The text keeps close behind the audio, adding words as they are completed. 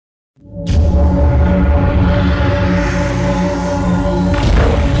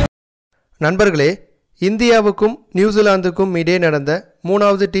நண்பர்களே, இந்தியாவுக்கும் நியூசிலாந்துக்கும் இடையே நடந்த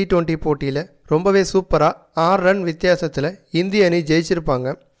 3வது T20 போட்டியில் ரொம்பவே சூப்பராக 6 ரன் வித்தியாசத்தில் இந்திய அணி ஜெயிச்சிருப்பாங்க.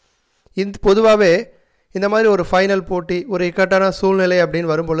 பொதுவாகவே இந்த மாதிரி ஒரு ஃபைனல் போட்டி, ஒரு இக்கட்டான சூழ்நிலை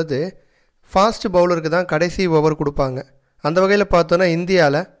அப்படின்னு வரும் பொழுது ஃபாஸ்ட் பவுலருக்கு தான் கடைசி ஓவர் கொடுப்பாங்க. அந்த வகையில் பார்த்தோன்னா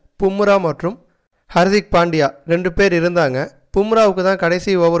இந்தியாவில் பும்ரா மற்றும் ஹர்திக் பாண்டியா 2 பேர் இருந்தாங்க. பும்ராவுக்கு தான்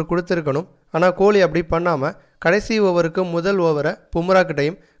கடைசி ஓவர் கொடுத்துருக்கணும். ஆனால் கோலி அப்படி பண்ணாமல் கடைசி ஓவருக்கு முதல் ஓவரை பும்ரா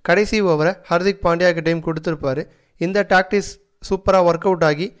கிட்டையும் கடைசி ஓவரை ஹர்திக் பாண்டியா கிட்டையும் கொடுத்துருப்பாரு. இந்த டாக்டிக்ஸ் சூப்பராக ஒர்க் அவுட்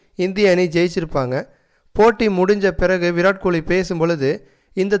ஆகி இந்திய அணி ஜெயிச்சிருப்பாங்க. போட்டி முடிஞ்ச பிறகு விராட் கோலி பேசும் பொழுது,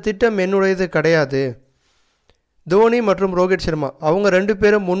 இந்த திட்டம் என்னுடையது கிடையாது, தோனி மற்றும் ரோஹித் சர்மா அவங்க 2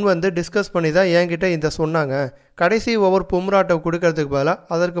 பேரும் முன் வந்து டிஸ்கஸ் பண்ணி தான் என்கிட்ட இந்த சொன்னாங்க. கடைசி ஓவர் பும்ராட்டை கொடுக்கறதுக்கு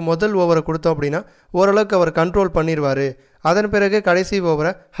பதிலாக அதற்கு முதல் ஓவரை கொடுத்தோம் அப்படின்னா ஓரளவுக்கு அவர் கண்ட்ரோல் பண்ணிடுவார். அதன் பிறகு கடைசி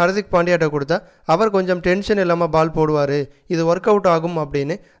ஓவரை ஹர்திக் பாண்டியாட்ட கொடுத்தா அவர் கொஞ்சம் டென்ஷன் இல்லாமல் பால் போடுவார், இது ஒர்க் அவுட் ஆகும்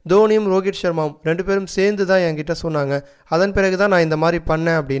அப்படின்னு தோனியும் ரோஹித் சர்மாவும் 2 பேரும் சேர்ந்து தான் என்கிட்ட சொன்னாங்க. அதன் பிறகு தான் நான் இந்த மாதிரி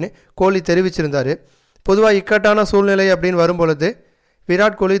பண்ணேன் அப்படின்னு கோலி தெரிவிச்சிருந்தார். பொதுவாக இக்கட்டான சூழ்நிலை அப்படின்னு வரும்பொழுது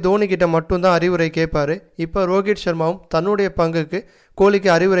விராட் கோலி தோனி கிட்ட மட்டும்தான் அறிவுரை கேட்பார். இப்போ ரோஹித் சர்மாவும் தன்னுடைய பங்குக்கு கோலிக்கு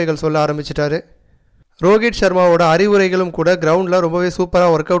அறிவுரைகள் சொல்ல ஆரம்பிச்சிட்டாரு. ரோஹித் சர்மாவோட அறிவுரைகளும் கூட கிரவுண்டில் ரொம்பவே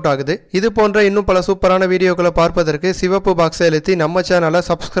சூப்பராக ஒர்க் அவுட் ஆகுது. இது போன்ற இன்னும் பல சூப்பரான வீடியோக்களை பார்ப்பதற்கு சிவப்பு பாக்ஸை அழுத்தி நம்ம சேனலை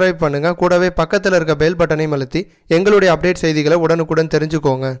சப்ஸ்கிரைப் பண்ணுங்கள். கூடவே பக்கத்தில் இருக்க பெல் பட்டனையும் அழுத்தி எங்களுடைய அப்டேட் செய்திகளை உடனுக்குடன்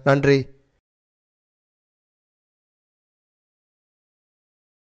தெரிஞ்சுக்கோங்க. நன்றி.